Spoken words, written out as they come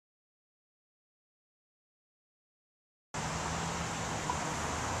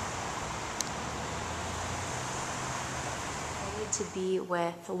excited to be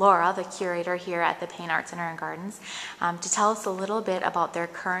with Laura, the curator here at the Paine Art Center and Gardens, to tell us a little bit about their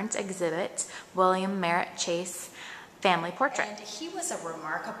current exhibit, William Merritt Chase Family Portrait. And he was a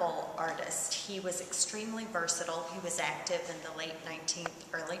remarkable artist. He was extremely versatile. He was active in the late 19th,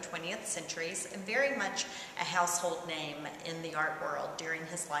 early 20th centuries, and very much a household name in the art world during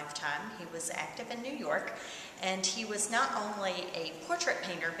his lifetime. He was active in New York, and he was not only a portrait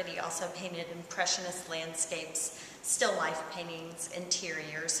painter, but he also painted impressionist landscapes, still life paintings,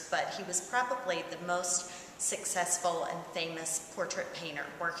 interiors, but he was probably the most successful and famous portrait painter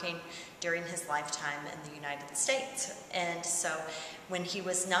working during his lifetime in the United States. And so when he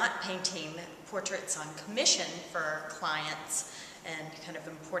was not painting portraits on commission for clients and kind of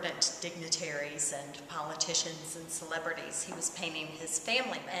important dignitaries and politicians and celebrities, he was painting his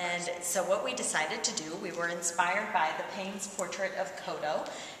family members. And so what we decided to do, we were inspired by the Paine's portrait of Kodo,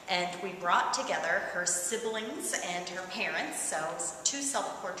 and we brought together her siblings and her parents, so 2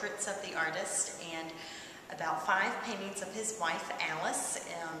 self-portraits of the artist and about 5 paintings of his wife, Alice,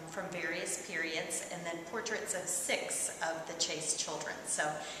 from various periods, and then portraits of 6 of the Chase children. So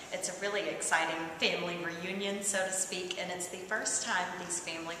it's a really exciting family reunion, so to speak, and it's the first time these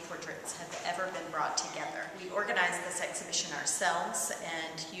family portraits have ever been brought together. We organized this exhibition ourselves,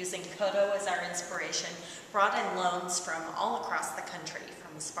 and using Kodo as our inspiration, brought in loans from all across the country,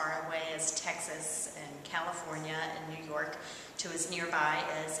 from as far away as Texas and California and New York to as nearby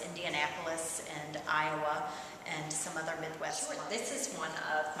as Indianapolis and Iowa and some other Midwest ones. This is one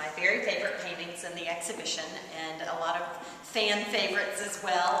of my very favorite paintings in the exhibition, and a lot of fan favorites as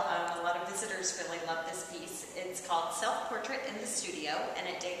well. A lot of visitors really love this piece. It's called Self-Portrait in the Studio, and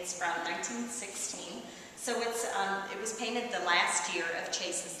it dates from 1916. So it was painted the last year of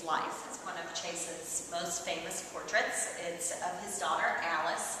Chase's life. It's one of Chase's most famous portraits. It's of his daughter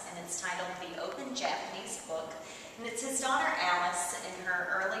Alice, and it's titled The Open Japanese Book. And it's his daughter Alice in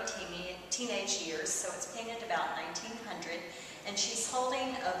her early teenage years, so it's painted about 1900, and she's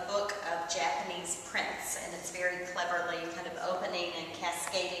holding a book of Japanese prints, and it's very cleverly kind of opening and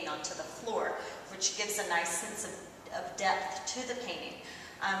cascading onto the floor, which gives a nice sense of depth to the painting.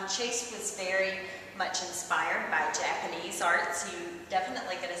 Chase was very much inspired by Japanese art, so you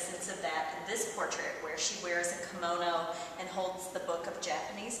definitely get a sense of that in this portrait, where she wears a kimono and holds the book of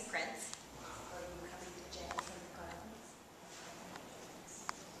Japanese prints.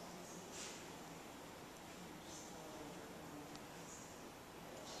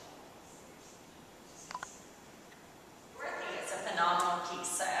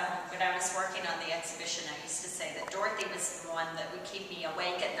 When I was working on the exhibition, I used to say that Dorothy was the one that would keep me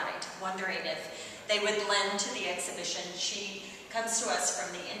awake at night, wondering if they would lend to the exhibition. She comes to us from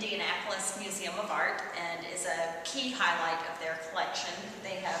the Indianapolis Museum of Art and is a key highlight of their collection.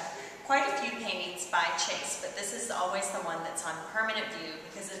 They have quite a few paintings by Chase, but this is always the one that's on permanent view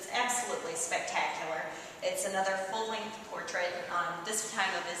because it's absolutely spectacular. It's another full-length portrait, this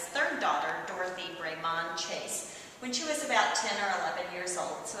time of his 3rd daughter, Dorothy Raymond Chase, when she was about 10 or 11 years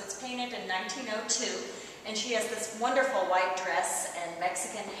old. So it's painted in 1902, and she has this wonderful white dress and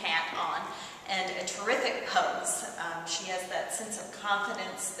Mexican hat on, and a terrific pose. She has that sense of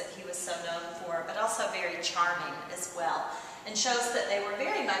confidence that he was so known for, but also very charming as well, and shows that they were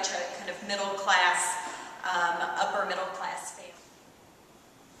very much a kind of middle class, upper middle class family.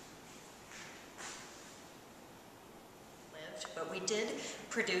 But we did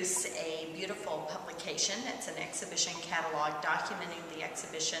produce a beautiful publication. It's an exhibition catalog documenting the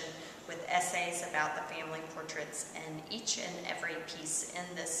exhibition with essays about the family portraits, and each and every piece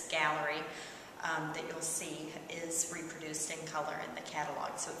in this gallery that you'll see is reproduced in color in the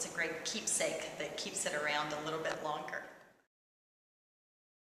catalog. So it's a great keepsake that keeps it around a little bit longer.